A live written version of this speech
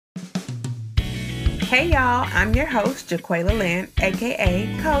Hey y'all, I'm your host, Jaquela Lynn,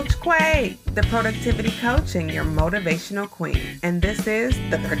 aka Coach Quay, the productivity coach and your motivational queen. And this is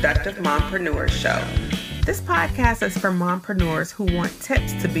the Productive Mompreneur Show. This podcast is for mompreneurs who want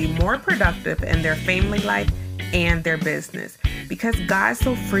tips to be more productive in their family life and their business. Because God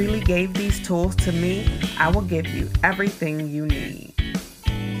so freely gave these tools to me, I will give you everything you need.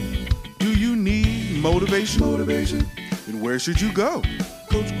 Do you need motivation? Then where should you go?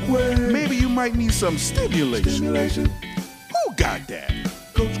 Coach Quay. Maybe you might need some stimulation. Who got that?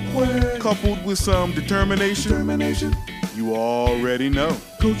 Coach Quay. Coupled with some determination. You already know.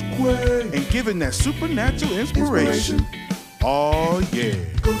 Coach Quay. And given that supernatural inspiration. Oh yeah.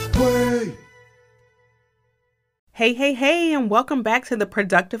 Coach Quay. Hey, and welcome back to the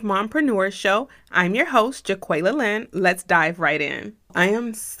Productive Mompreneur Show. I'm your host, Jaquela Lynn. Let's dive right in. I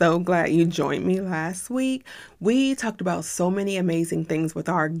am so glad you joined me last week. We talked about so many amazing things with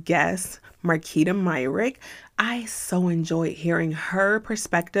our guest, Marquita Myrick. I so enjoyed hearing her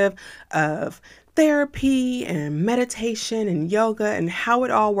perspective of therapy and meditation and yoga and how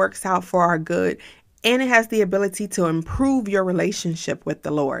it all works out for our good. And it has the ability to improve your relationship with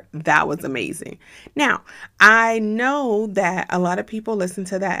the Lord. That was amazing. Now, I know that a lot of people listened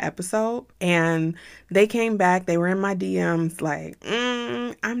to that episode and they came back. They were in my DMs like,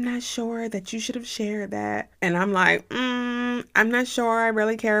 I'm not sure that you should have shared that. And I'm like, I'm not sure I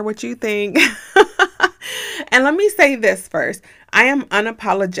really care what you think. And let me say this first. I am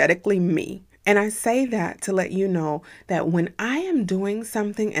unapologetically me. And I say that to let you know that when I am doing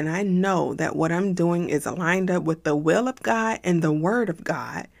something and I know that what I'm doing is aligned up with the will of God and the word of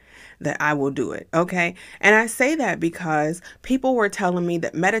God, that I will do it. Okay. And I say that because people were telling me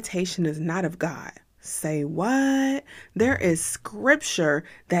that meditation is not of God. Say what? There is scripture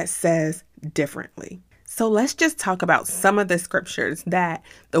that says differently. So let's just talk about some of the scriptures that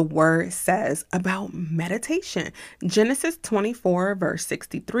the word says about meditation. Genesis 24 verse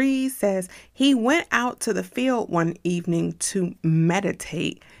 63 says, he went out to the field one evening to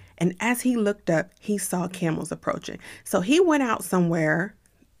meditate. And as he looked up, he saw camels approaching. So he went out somewhere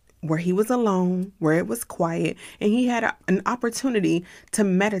where he was alone, where it was quiet, and he had an opportunity to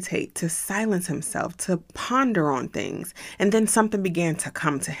meditate, to silence himself, to ponder on things, and then something began to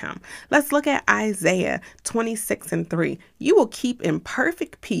come to him. Let's look at Isaiah 26:3. You will keep in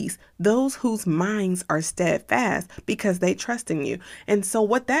perfect peace those whose minds are steadfast because they trust in you. And so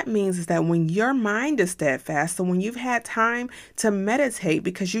what that means is that when your mind is steadfast, so when you've had time to meditate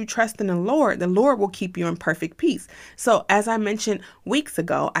because you trust in the Lord will keep you in perfect peace. So as I mentioned weeks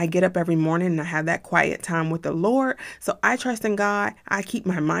ago, I get up every morning and I have that quiet time with the Lord. So I trust in God. I keep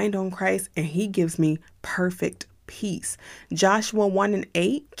my mind on Christ and he gives me perfect peace. Joshua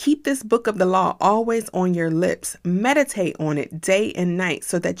 1:8, keep this book of the law always on your lips. Meditate on it day and night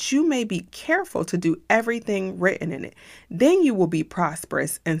so that you may be careful to do everything written in it. Then you will be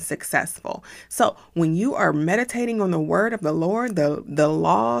prosperous and successful. So when you are meditating on the word of the Lord, the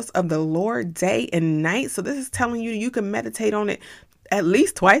laws of the Lord day and night. So this is telling you can meditate on it at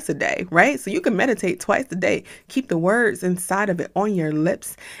least twice a day, right? So you can meditate twice a day. Keep the words inside of it on your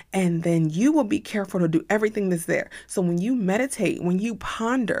lips, and then you will be careful to do everything that's there. So when you meditate, when you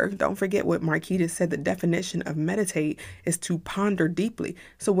ponder, don't forget what Marquita said, the definition of meditate is to ponder deeply.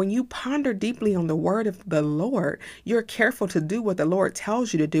 So when you ponder deeply on the word of the Lord, you're careful to do what the Lord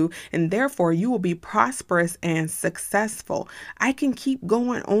tells you to do, and therefore you will be prosperous and successful. I can keep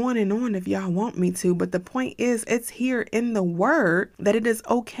going on and on if y'all want me to, but the point is it's here in the word that it is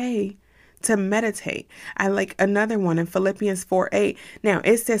okay to meditate. I like another one in Philippians 4:8. Now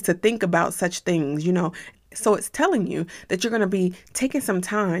it says to think about such things, so it's telling you that you're going to be taking some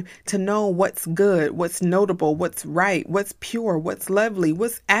time to know what's good, what's notable, what's right, what's pure, what's lovely,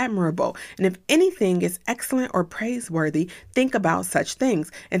 what's admirable. And if anything is excellent or praiseworthy, think about such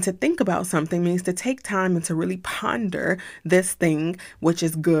things. And to think about something means to take time and to really ponder this thing, which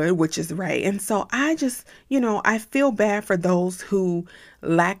is good, which is right. And so I just, I feel bad for those who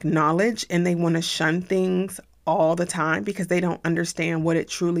lack knowledge and they want to shun things all the time because they don't understand what it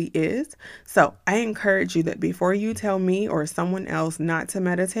truly is. So I encourage you that before you tell me or someone else not to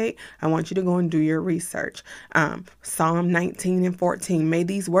meditate, I want you to go and do your research. Psalm 19:14, may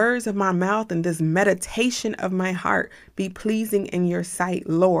these words of my mouth and this meditation of my heart be pleasing in your sight,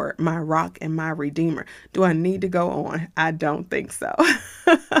 Lord, my rock and my redeemer. Do I need to go on? I don't think so.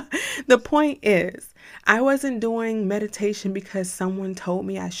 The point is, I wasn't doing meditation because someone told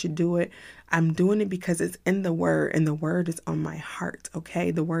me I should do it. I'm doing it because it's in the word and the word is on my heart.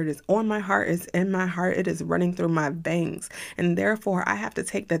 Okay. The word is on my heart. It's in my heart. It is running through my veins. And therefore I have to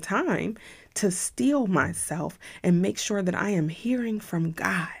take the time to steel myself and make sure that I am hearing from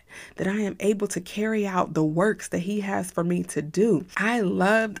God, that I am able to carry out the works that He has for me to do. I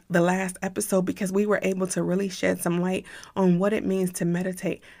loved the last episode because we were able to really shed some light on what it means to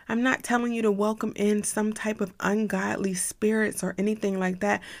meditate. I'm not telling you to welcome in some type of ungodly spirits or anything like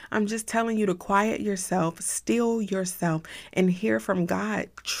that. I'm just telling you to quiet yourself, still yourself, and hear from God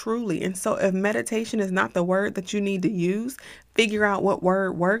truly. And so if meditation is not the word that you need to use, figure out what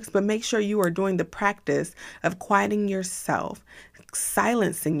word works, but make sure you are doing the practice of quieting yourself,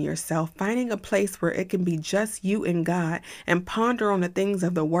 silencing yourself, finding a place where it can be just you and God, and ponder on the things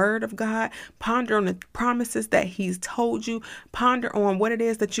of the Word of God, ponder on the promises that He's told you, ponder on what it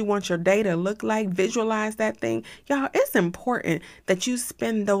is that you want your day to look like, visualize that thing. Y'all, it's important that you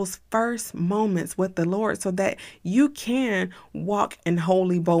spend those first moments with the Lord so that you can walk in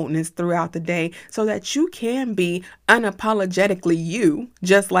holy boldness throughout the day, so that you can be unapologetically you,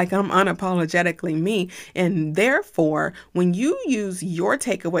 just like I'm unapologetically me. And therefore, when you use your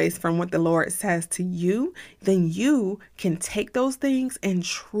takeaways from what the Lord says to you, then you can take those things and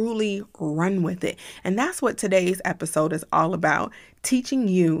truly run with it. And that's what today's episode is all about, teaching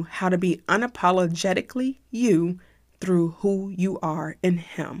you how to be unapologetically you through who you are in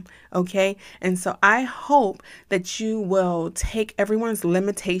Him. Okay. And so I hope that you will take everyone's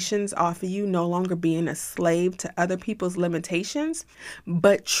limitations off of you, no longer being a slave to other people's limitations,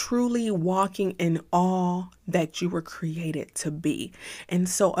 but truly walking in all that you were created to be. And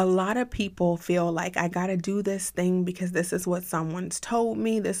so a lot of people feel like, I got to do this thing because this is what someone's told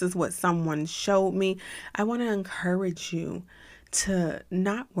me. This is what someone showed me. I want to encourage you to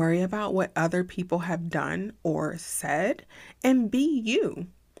not worry about what other people have done or said, and be you.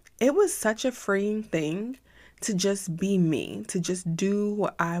 It was such a freeing thing to just be me, to just do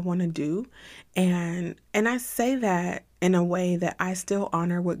what I want to do. And I say that in a way that I still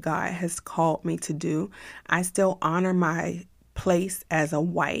honor what God has called me to do. I still honor my place as a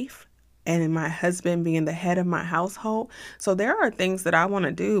wife, and my husband being the head of my household. So there are things that I want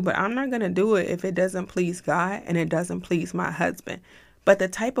to do, but I'm not going to do it if it doesn't please God and it doesn't please my husband. But the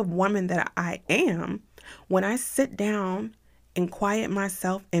type of woman that I am, when I sit down and quiet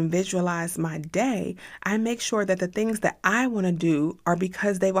myself and visualize my day, I make sure that the things that I want to do are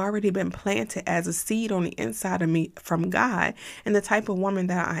because they've already been planted as a seed on the inside of me from God. And the type of woman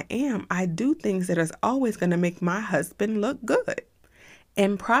that I am, I do things that is always going to make my husband look good.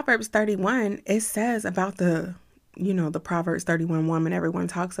 In Proverbs 31, it says about the Proverbs 31 woman everyone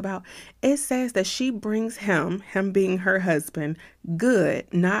talks about. It says that she brings him being her husband, good,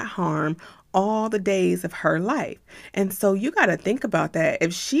 not harm, all the days of her life. And so you got to think about that.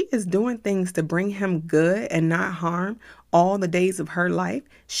 If she is doing things to bring him good and not harm all the days of her life,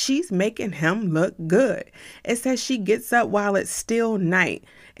 she's making him look good. It says she gets up while it's still night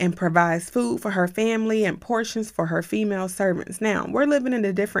and provides food for her family and portions for her female servants. Now, we're living in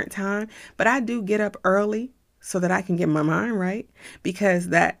a different time, but I do get up early so that I can get my mind right, because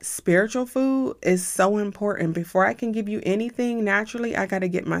that spiritual food is so important. Before I can give you anything naturally, I got to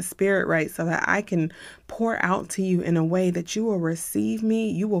get my spirit right so that I can pour out to you in a way that you will receive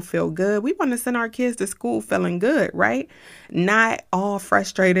me. You will feel good. We want to send our kids to school feeling good, right? Not all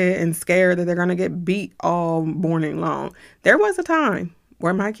frustrated and scared that they're going to get beat all morning long. There was a time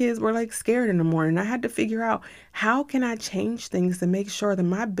where my kids were like scared in the morning. I had to figure out, how can I change things to make sure that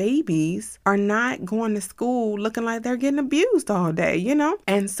my babies are not going to school looking like they're getting abused all day, you know?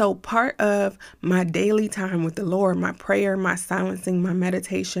 And so part of my daily time with the Lord, my prayer, my silencing, my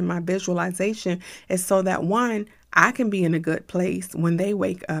meditation, my visualization is so that, one, I can be in a good place when they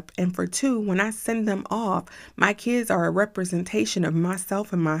wake up. And for two, when I send them off, my kids are a representation of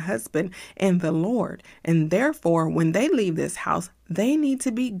myself and my husband and the Lord. And therefore, when they leave this house, they need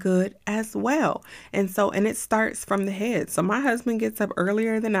to be good as well. And it starts from the head. So my husband gets up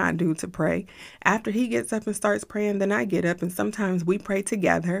earlier than I do to pray. After he gets up and starts praying, then I get up, and sometimes we pray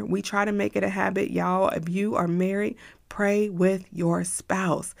together. We try to make it a habit. Y'all, if you are married, pray with your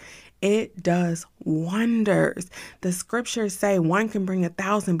spouse. It does wonders. The scriptures say one can bring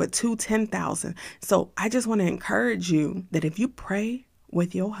 1,000, but two, 10,000. So I just want to encourage you that if you pray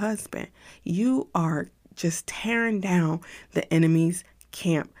with your husband, you are just tearing down the enemy's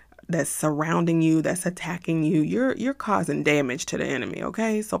camp that's surrounding you, that's attacking you. You're causing damage to the enemy,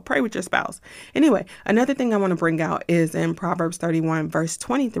 okay? So pray with your spouse. Anyway, another thing I want to bring out is in Proverbs 31, verse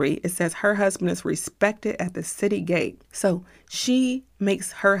 23. It says her husband is respected at the city gate. So she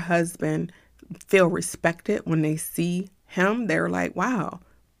makes her husband feel respected when they see him. They're like, wow.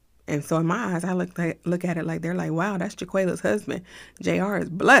 And so in my eyes, I look at it like they're like, wow, that's Jaquela's husband. JR is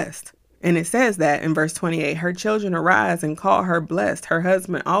blessed. And it says that in verse 28, her children arise and call her blessed, her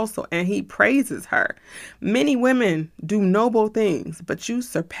husband also, and he praises her. Many women do noble things, but you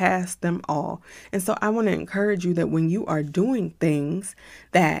surpass them all. And so I want to encourage you that when you are doing things,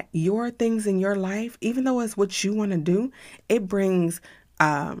 that your things in your life, even though it's what you want to do, it brings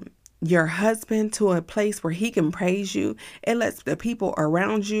your husband to a place where he can praise you. It lets the people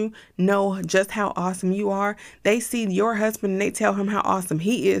around you know just how awesome you are. They see your husband and they tell him how awesome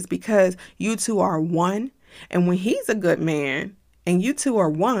he is because you two are one. And when he's a good man and you two are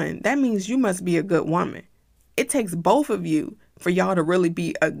one, that means you must be a good woman. It takes both of you for y'all to really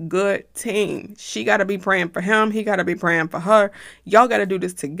be a good team. She got to be praying for him. He got to be praying for her. Y'all got to do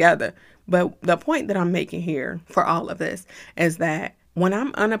this together. But the point that I'm making here for all of this is that when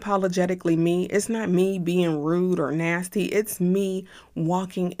I'm unapologetically me, it's not me being rude or nasty. It's me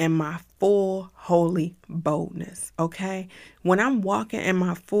walking in my full holy boldness, okay? When I'm walking in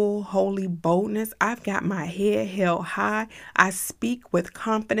my full holy boldness, I've got my head held high. I speak with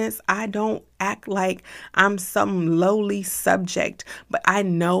confidence. I don't act like I'm some lowly subject, but I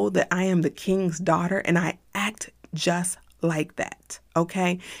know that I am the king's daughter and I act just like that,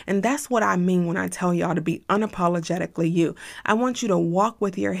 okay? And that's what I mean when I tell y'all to be unapologetically you. I want you to walk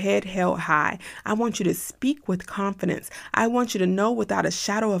with your head held high. I want you to speak with confidence. I want you to know without a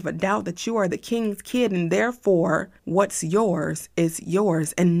shadow of a doubt that you are the king's kid, and therefore what's yours is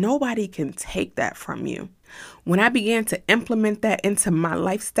yours, and nobody can take that from you. When I began to implement that into my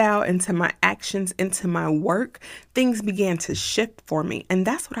lifestyle, into my actions, into my work, things began to shift for me. And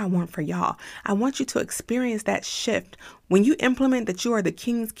that's what I want for y'all. I want you to experience that shift. When you implement that you are the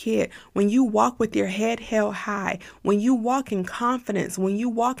king's kid, when you walk with your head held high, when you walk in confidence, when you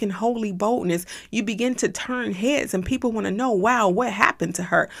walk in holy boldness, you begin to turn heads and people want to know, wow, what happened to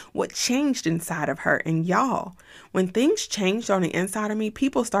her? What changed inside of her? And y'all, when things changed on the inside of me,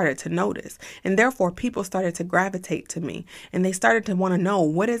 people started to notice. And therefore, people started to gravitate to me. And they started to want to know,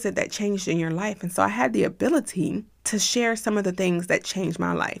 what is it that changed in your life? And so I had the ability to share some of the things that changed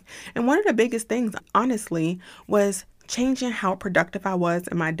my life. And one of the biggest things, honestly, was changing how productive I was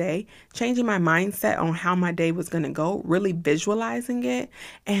in my day, changing my mindset on how my day was going to go, really visualizing it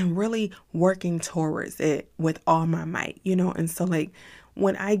and really working towards it with all my might, And so like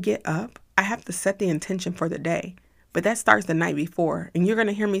when I get up, I have to set the intention for the day. But that starts the night before. And you're going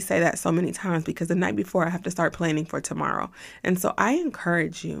to hear me say that so many times because the night before I have to start planning for tomorrow. And so I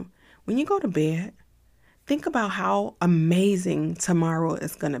encourage you, when you go to bed, think about how amazing tomorrow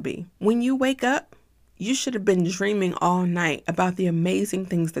is going to be. When you wake up, you should have been dreaming all night about the amazing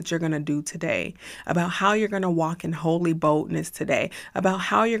things that you're going to do today, about how you're going to walk in holy boldness today, about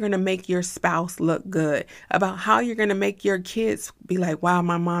how you're going to make your spouse look good, about how you're going to make your kids be like, wow,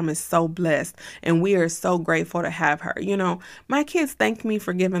 my mom is so blessed and we are so grateful to have her. My kids thank me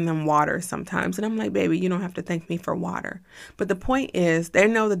for giving them water sometimes. And I'm like, baby, you don't have to thank me for water. But the point is, they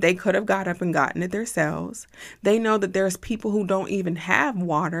know that they could have got up and gotten it themselves. They know that there's people who don't even have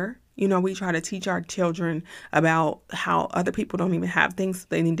water. We try to teach our children about how other people don't even have things, so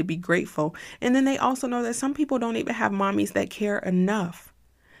they need to be grateful. And then they also know that some people don't even have mommies that care enough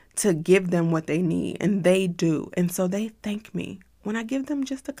to give them what they need, and they do. And so they thank me when I give them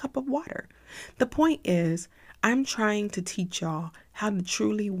just a cup of water. The point is, I'm trying to teach y'all how to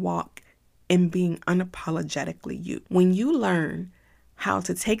truly walk in being unapologetically you. When you learn how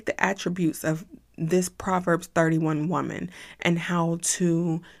to take the attributes of this Proverbs 31 woman and how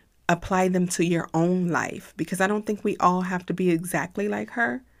to apply them to your own life, because I don't think we all have to be exactly like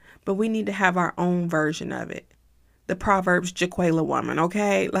her, but we need to have our own version of it. The Proverbs Jaquela woman,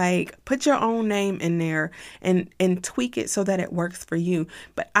 okay? Like, put your own name in there and tweak it so that it works for you.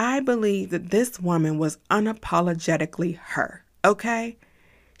 But I believe that this woman was unapologetically her, okay?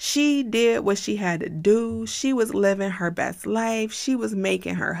 She did what she had to do. She was living her best life. She was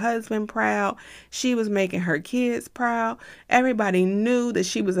making her husband proud. She was making her kids proud. Everybody knew that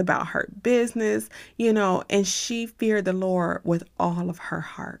she was about her business, and she feared the Lord with all of her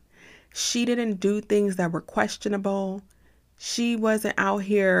heart. She didn't do things that were questionable. She wasn't out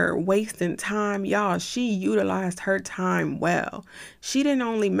here wasting time. Y'all, she utilized her time well. She didn't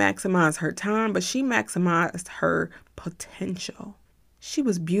only maximize her time, but she maximized her potential. She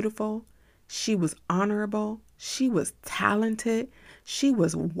was beautiful. She was honorable. She was talented. She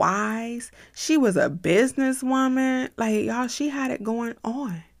was wise. She was a businesswoman. Like, y'all, she had it going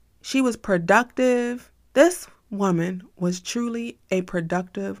on. She was productive. This woman was truly a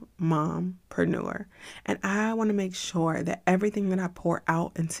productive mompreneur. And I want to make sure that everything that I pour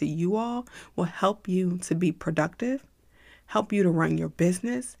out into you all will help you to be productive, help you to run your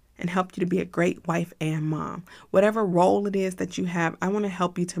business, and help you to be a great wife and mom. Whatever role it is that you have, I want to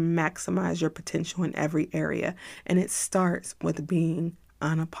help you to maximize your potential in every area. And it starts with being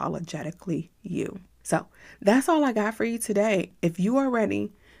unapologetically you. So that's all I got for you today. If you are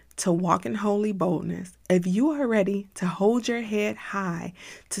ready to walk in holy boldness, if you are ready to hold your head high,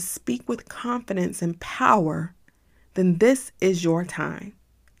 to speak with confidence and power, then this is your time.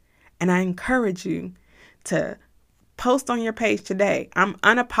 And I encourage you to post on your page today, I'm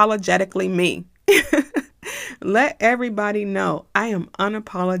unapologetically me. Let everybody know I am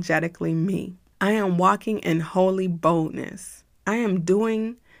unapologetically me. I am walking in holy boldness. I am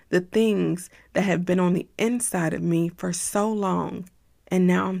doing the things that have been on the inside of me for so long. And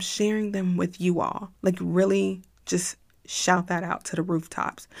now I'm sharing them with you all. Like, really just shout that out to the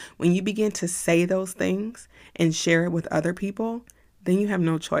rooftops. When you begin to say those things and share it with other people, then you have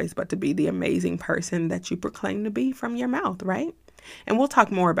no choice but to be the amazing person that you proclaim to be from your mouth, right? And we'll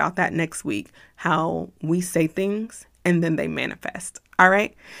talk more about that next week, how we say things and then they manifest. All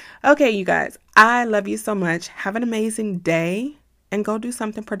right? Okay, you guys, I love you so much. Have an amazing day and go do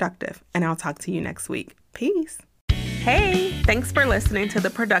something productive. And I'll talk to you next week. Peace. Hey, thanks for listening to the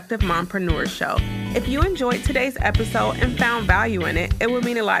Productive Mompreneur Show. If you enjoyed today's episode and found value in it, it would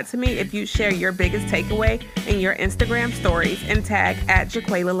mean a lot to me if you share your biggest takeaway in your Instagram stories and tag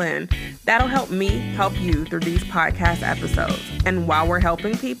 @JaquelaLynn. That'll help me help you through these podcast episodes. And while we're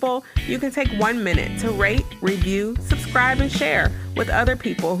helping people, you can take 1 minute to rate, review, subscribe, and share with other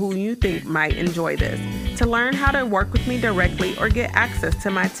people who you think might enjoy this. To learn how to work with me directly or get access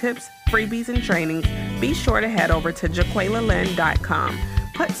to my tips, freebies, and trainings, be sure to head over to JaquelaLynn.com.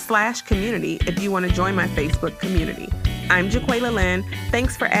 Put /community if you want to join my Facebook community. I'm Jaquela Lynn.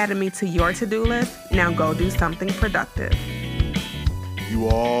 Thanks for adding me to your to-do list. Now go do something productive. You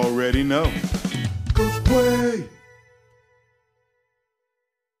already know. Coach Quay.